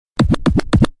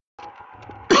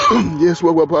Yes,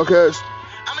 Welcome Podcast.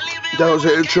 That was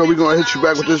the intro. We're going to hit you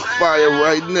back with this fire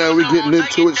right now. We're getting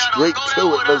into it, straight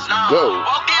to it. Let's go.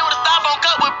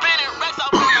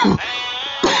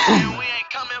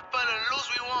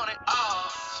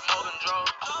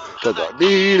 Cause I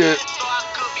need it.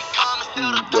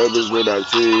 That is when I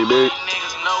see it.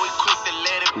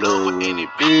 No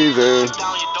reason.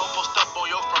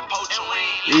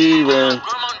 Even.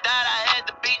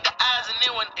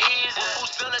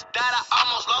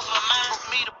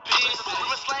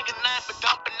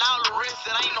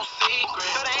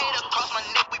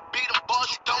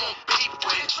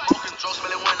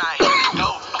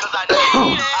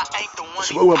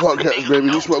 Smoke my podcast, baby.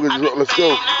 You smoking drunk. Let's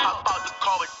go.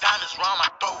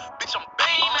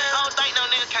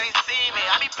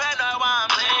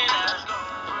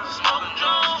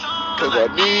 Cause I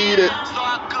need it.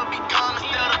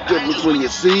 Difference when you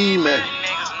see me.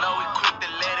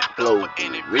 Flow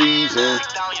reason.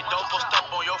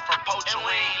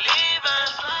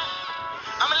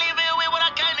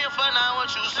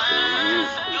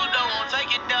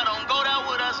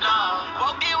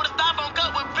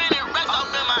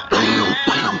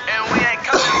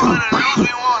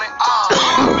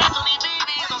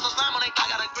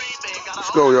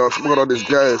 Let's go, y'all. Smoke on this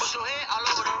gas.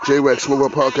 J-Wax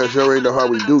Smoke Up Podcast. You already know how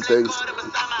we do things.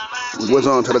 Gwiz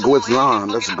on to the Gwiz line.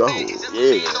 Let's go.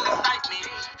 Yeah.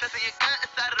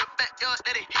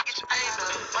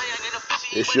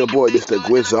 It's your boy, Mr.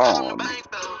 Gwiz on.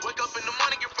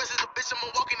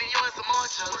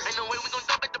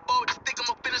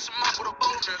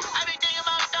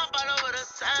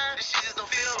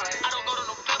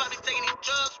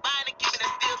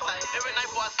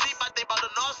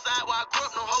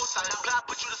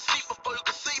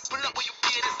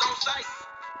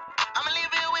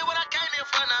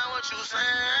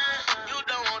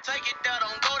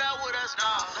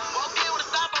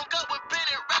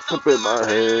 Up in my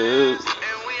head.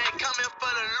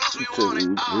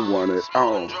 You want it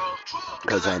on.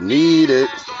 Cause I need it.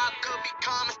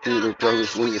 Need it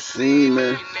brothers when you see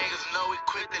me.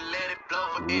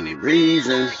 Any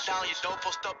reason.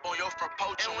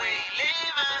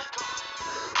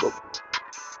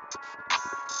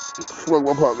 Smoke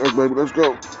my podcast, baby. Let's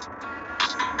go.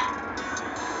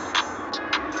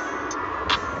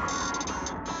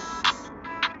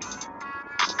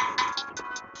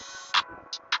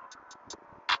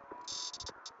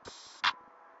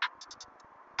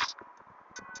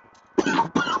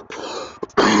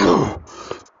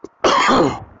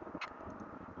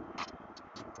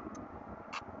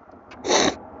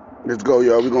 Let's go,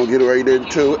 y'all. We're going to get right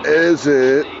into it. Is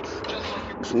it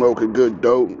Smoking Good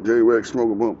Dope? J-Wax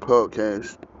Smoking Blunt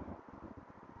Podcast.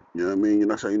 You know what I mean?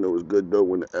 That's how you know it's good dope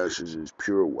when the ashes is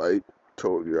pure white.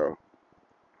 Told y'all.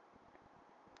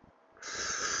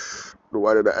 The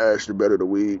whiter the ash, the better the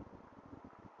weed.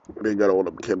 They got all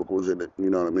the chemicals in it. You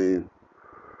know what I mean?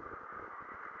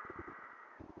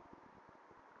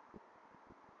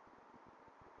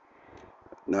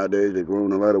 Nowadays, they're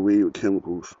growing a lot of weed with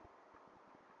chemicals.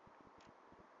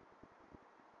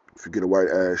 If you get a white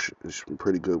ash, it's some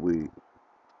pretty good weed.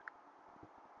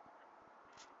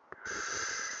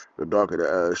 The darker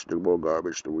the ash, the more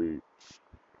garbage the weed.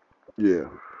 Yeah.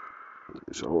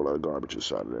 It's a whole lot of garbage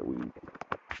inside of that weed.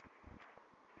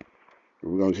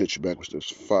 We're going to hit you back with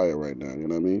this fire right now, you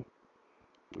know what I mean?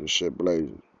 This shit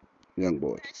blazing. Young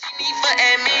boy.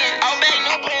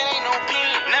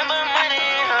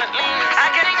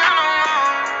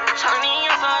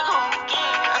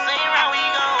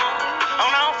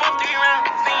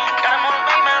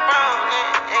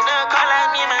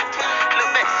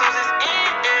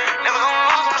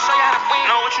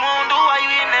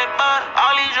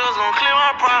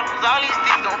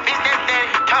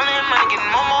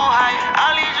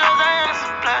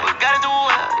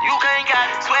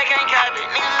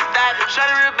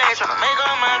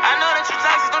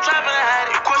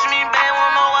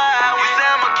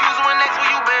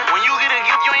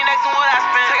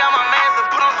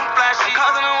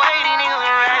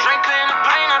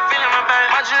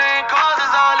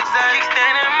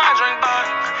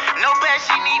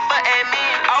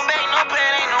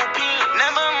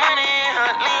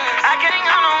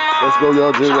 Let's go,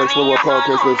 y'all. J-Wax Smoke Up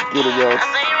Podcast. Let's get it, y'all.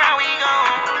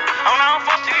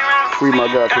 Free my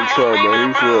guy Control, man.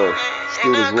 He's real.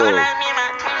 Still is real.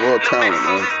 Real talent,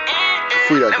 man.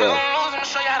 Free that guy.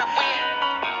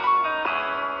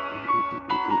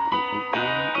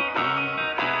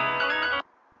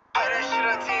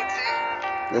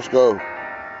 Let's go.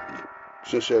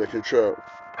 Shit out of control.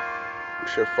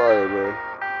 Shit fire, man.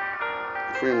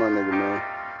 Free my nigga, man.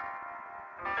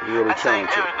 He's really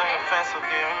talented.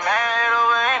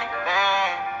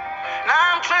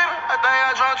 I think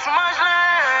I drunk too much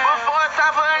lean. Before it's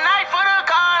time for the night for the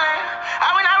calling. I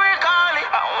will not recall it.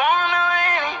 I won't remember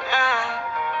any.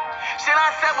 Shit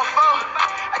I said before,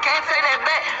 I can't take that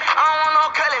back. I don't want no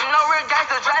cutlet, no real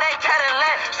gangster, drive that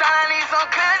Cadillac. Shawty need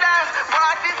some clear dimes, bro,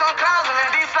 I see some clouds in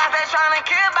it. These slots they tryna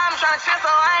kill, but I'm tryna chill,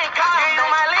 so I ain't calling. Give you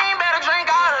my lean, better drink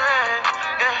all of that.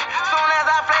 Yeah. Soon as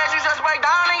I flash, you just break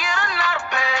down and get another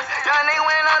pass. Young nigga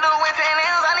went under with 10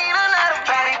 M's, I need another pass.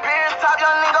 Patty Pierce, top,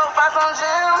 young nigga, find some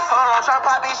gems. Hold on, try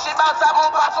pop this shit, bout top on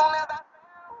pop soon as I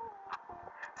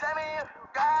tell me if you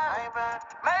got it.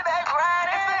 Maybach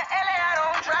riding. If it's LA, I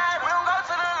don't drive. We don't go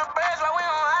to the little bridge like we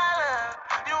on island.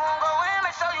 You won't go in,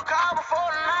 make sure you call before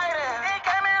the night in. It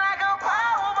came in like a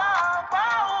powerball,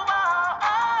 powerball.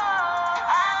 Oh,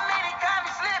 I admit it got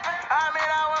me slipping. I mean,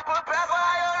 I went put pepper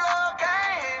on your little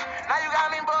game. Now you got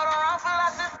me butter around, feel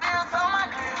like she still told my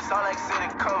clips. Salt Lake City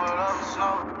covered up in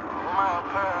snow. With my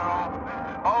apparel on.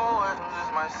 Oh, it's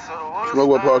just my soul. Smoke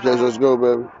What Podcast, let's go,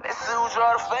 baby. Let's see who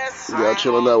draw the fastest. You got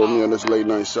chilling out with me on this late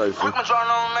night cypher. Fuck my draw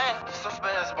no man. It's a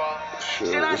fastball.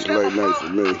 Shit, it's late night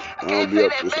for me. I don't be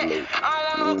up this late. I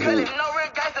don't want no credit, no real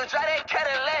gangster, drive that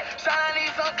Cadillac. Shawty need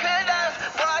some clear dimes,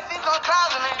 bro, I see some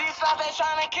clouds in it. These slots they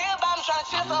tryna kill, but I'm tryna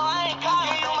chill, so I ain't calling.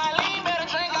 Give you my lean, better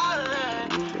drink all of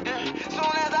that. Yeah. Soon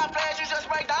as I flash, you just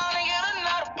break down and get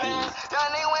another pass.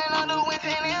 Young nigga went under with 10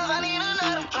 M's, I need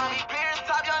another pass. Pierce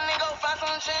top, young nigga find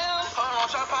some gems. Hold on,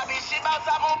 try pop this shit, bout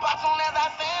top on pop soon as I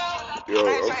feel. Yo,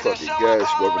 I'm fucking gas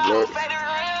smoking, bro.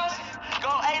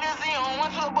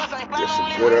 That's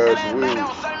some good ass weed. I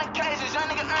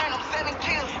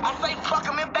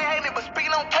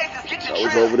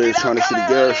was over there trying to see the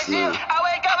gas, man.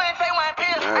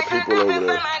 Mad people over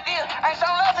there.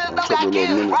 It took me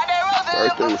a little minute.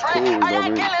 Everything was cool, you know what I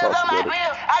mean? Talk together.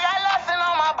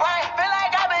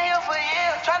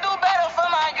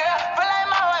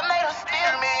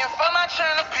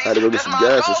 I had to go get some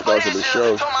gas to sponsor the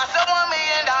show.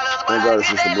 Thank God it's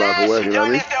just a block away, you know what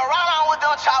I mean?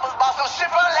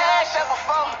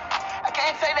 I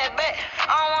can't take that back.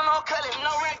 I don't want no cutlet,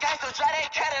 no real gangster, drive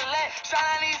that Cadillac.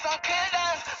 Shawty need some clear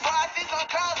dimes, bro, I see some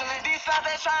clouds in it. These slots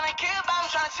they tryna kill, but I'm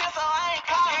tryna chill, so I ain't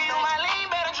calling. Give you my lean,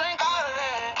 better drink all of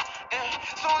that. Yeah.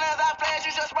 Soon as I flash,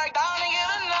 you just break down and get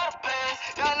another pass.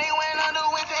 Young nigga went under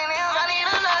with 10 M's, I need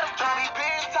another pass.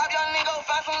 Pierce top, young nigga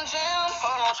find some gems.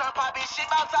 Hold on, try pop this shit,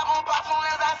 bout top on pop soon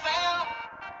as I feel.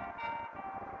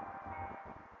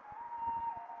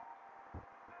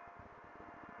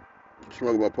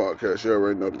 Smoke My Podcast, you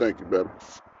already know. Thank you, baby.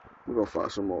 We're gonna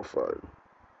find some more fire.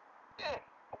 Yeah,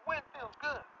 a win feels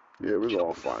good. Yeah, we're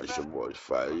gonna find some more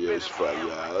fires,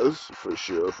 for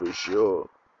sure, for sure.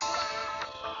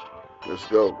 Let's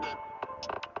go.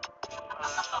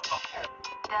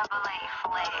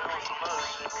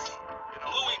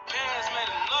 Louis Pants made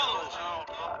another one.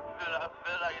 I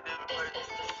feel like it did crazy.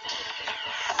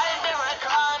 I ain't been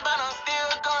reclined, but I'm still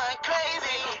going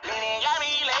crazy. Leaning got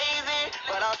me lazy,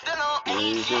 but I'm still on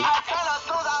AC. I turn up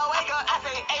soon as I wake up, I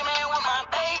say amen with my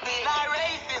baby. Not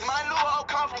racist, my new hoe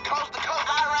come from coast to coast,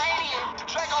 Iranian.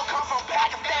 Draco come from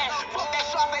Pakistan. Fuck that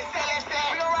shot, they say let's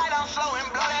stand. We gon' ride on slow and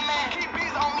blow that man. Keep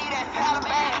beats on me, that's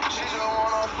Taliban. She just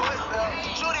wanna footstep.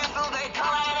 Shoot it soon they come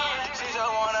right in. She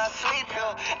just wanna sleep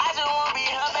here. I just wanna be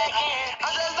her back in.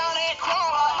 I'm just on that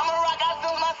chrome heart. I'ma rock out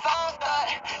soon my song start.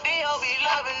 D.O. be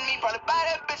loving me, probably buy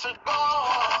that bitch a gold.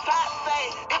 Top say,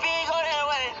 if he ain't go that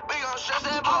way, we gon' stress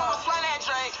that ball. Swing that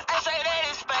drink, ain't straight at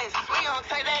his face. We gon'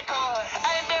 take that card.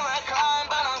 I ain't been reclined,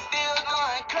 but I'm still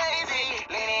going crazy.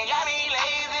 Leaning got me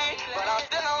lazy, but I'm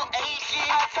still on HG.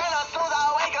 I turn up soon as I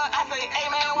wake up, I say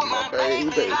amen with my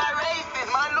baby. Not racist,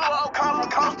 my new hoe come from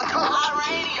coast to coast.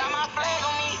 Iranian, got my flag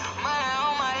on me, money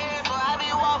on my head, so I be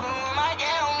walking with my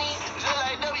gang on me. Just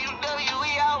like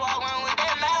WWE, I walk around with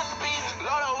that masterpiece.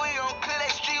 Lord, we gon' clear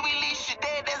that street, we leave shit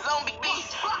dead, that zombie beat.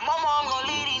 Mama, I'm gon'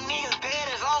 leave these niggas dead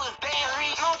as long as they ain't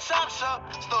reach. No chop shop,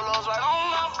 Stolos right on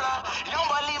my block. Young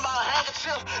boy leave out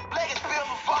handkerchiefs, black and spill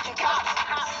for fucking cops.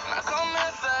 Now come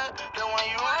inside, the one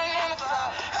you ain't in the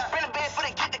top. Spin a bed for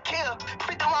the get the kill.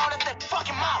 50 round at that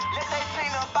fucking mouth. Let they see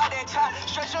me about that chop.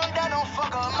 Stretch them down, don't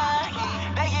fuck up mine.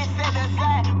 They get set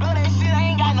aside, blow that shit,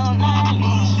 I ain't got no nine.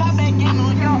 Top back in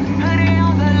New York, hoodie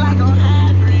on the like a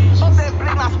hybrid. Up that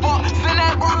blick, my sport, send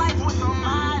that bro life with some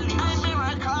mileage. I ain't been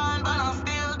reclined, but I'm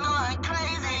still going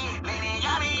crazy. Lady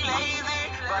got me lazy,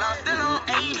 but I'm still on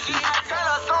AC. I turn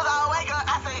up soon as I wake up,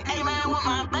 I say amen with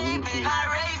my baby. Not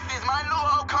racist, my new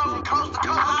hoe come from coast to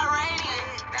coast. Iranian.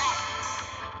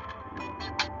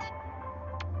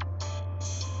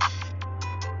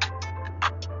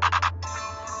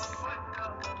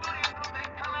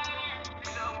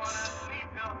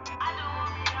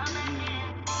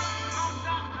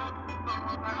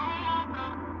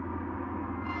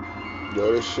 Yo,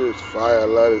 this shit's fire. I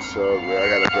love this song, man. I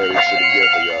gotta play this shit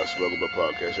again for y'all. Smoking Blunt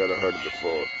Podcast. Y'all done heard it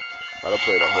before. I done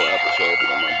played the whole episode. I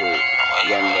think I'm gonna do it.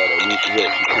 Young Lotto, Meek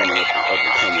Vic, he coming up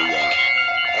and coming, y'all.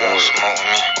 Who won't smoke with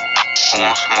me? Who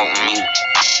won't smoke with me?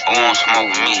 Who won't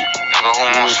smoke with me? Nigga, who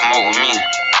won't smoke with me?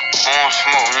 Who won't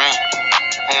smoke with me?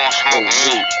 Who won't smoke with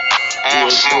me? Who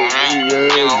won't smoke with me?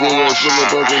 Nigga, who won't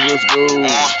smoke with me? Who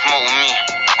won't smoke with me?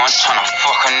 I'm tryna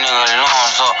fuck a nigga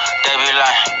lungs up. They be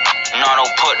like, no,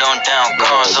 don't put them damn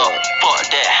guns up. Fuck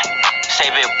that. Say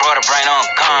big brother, bring them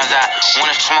guns out. When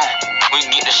it's smoke, we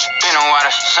get to spinning while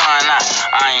the sun out.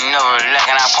 I ain't never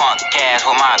lacking, I pump gas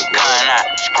with my gun out.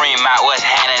 Scream out what's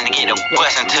happening to get the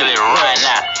bus until it run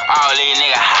out. All these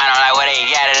niggas hiding like what they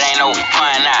got, it ain't no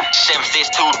fun out.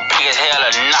 762 big as hell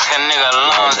to knock a nigga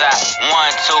lungs out.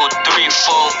 1, 2, 3,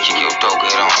 4, kick your dope,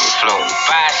 get on the floor.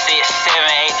 5, 6, 7,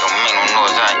 8, don't make no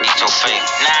noise, I'll eat your face.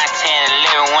 9,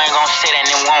 10, 11, we ain't gon' say that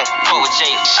nigga won't fuck with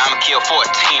Jay. I'ma kill 14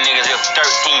 niggas if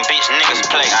 13 bitch niggas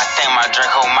play. I think my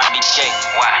Draco might be gay.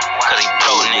 Why? Cause he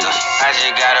blow niggas. I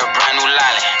just got a brand new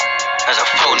lolly. That's a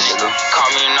faux nigga. Call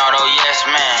me an auto yes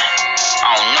man.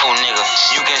 I don't know niggas.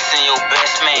 You can send your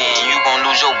best man, you gon'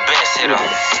 lose your best hitter.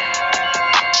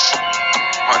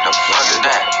 What the fuck is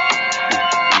that?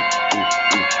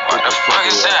 What the fuck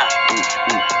is that?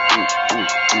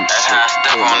 That's how I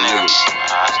step on niggas.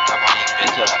 I step on these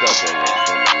bitches.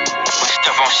 We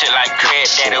stuff on shit like Craig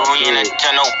Daddy. We in a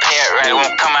tunnel pet right.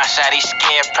 Won't come outside, he's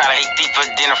scared. Probably deeper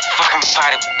than a fucking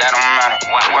potty. That don't matter.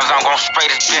 Cause I'm gon'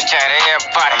 spray this bitch out of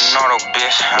everybody. I'm not a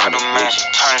bitch. I do magic.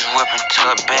 Turn his whip into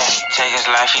a bat. Take his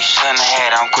life, he shouldn't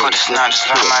have had. I'm quick to snap just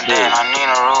like my dad. I need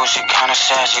a rule, she kinda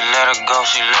sad. She let her go,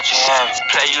 she let you have it.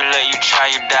 Play you, let you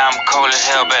try, you die. I'm cold as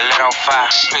hell, but let on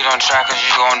fire. Please don't try, cause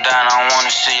you gon' die. I don't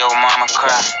wanna see your mama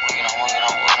cry. Who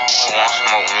won't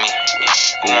smoke with me?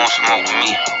 Who won't smoke with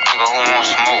me? Nigga, who won't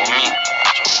smoke with me?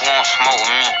 Who won't smoke with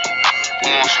me? Who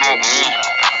won't smoke with me?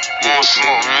 Who won't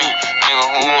smoke with me? Nigga,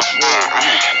 who won't smoke with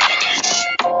me?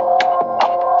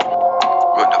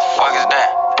 What the fuck is that?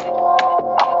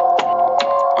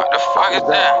 What the fuck is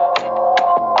that?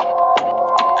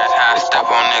 That's how I step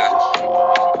on niggas.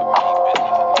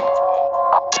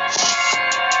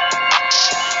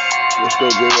 Let's go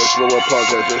get that Smoke Blunt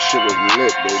Podcast. That shit was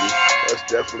lit, baby. That's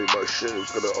definitely my shit.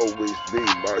 It's gonna always be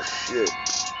my shit.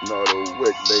 Nardo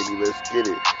Wick, baby. Let's get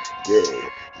it.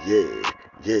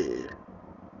 Yeah.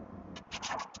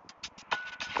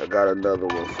 I got another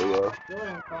one for y'all.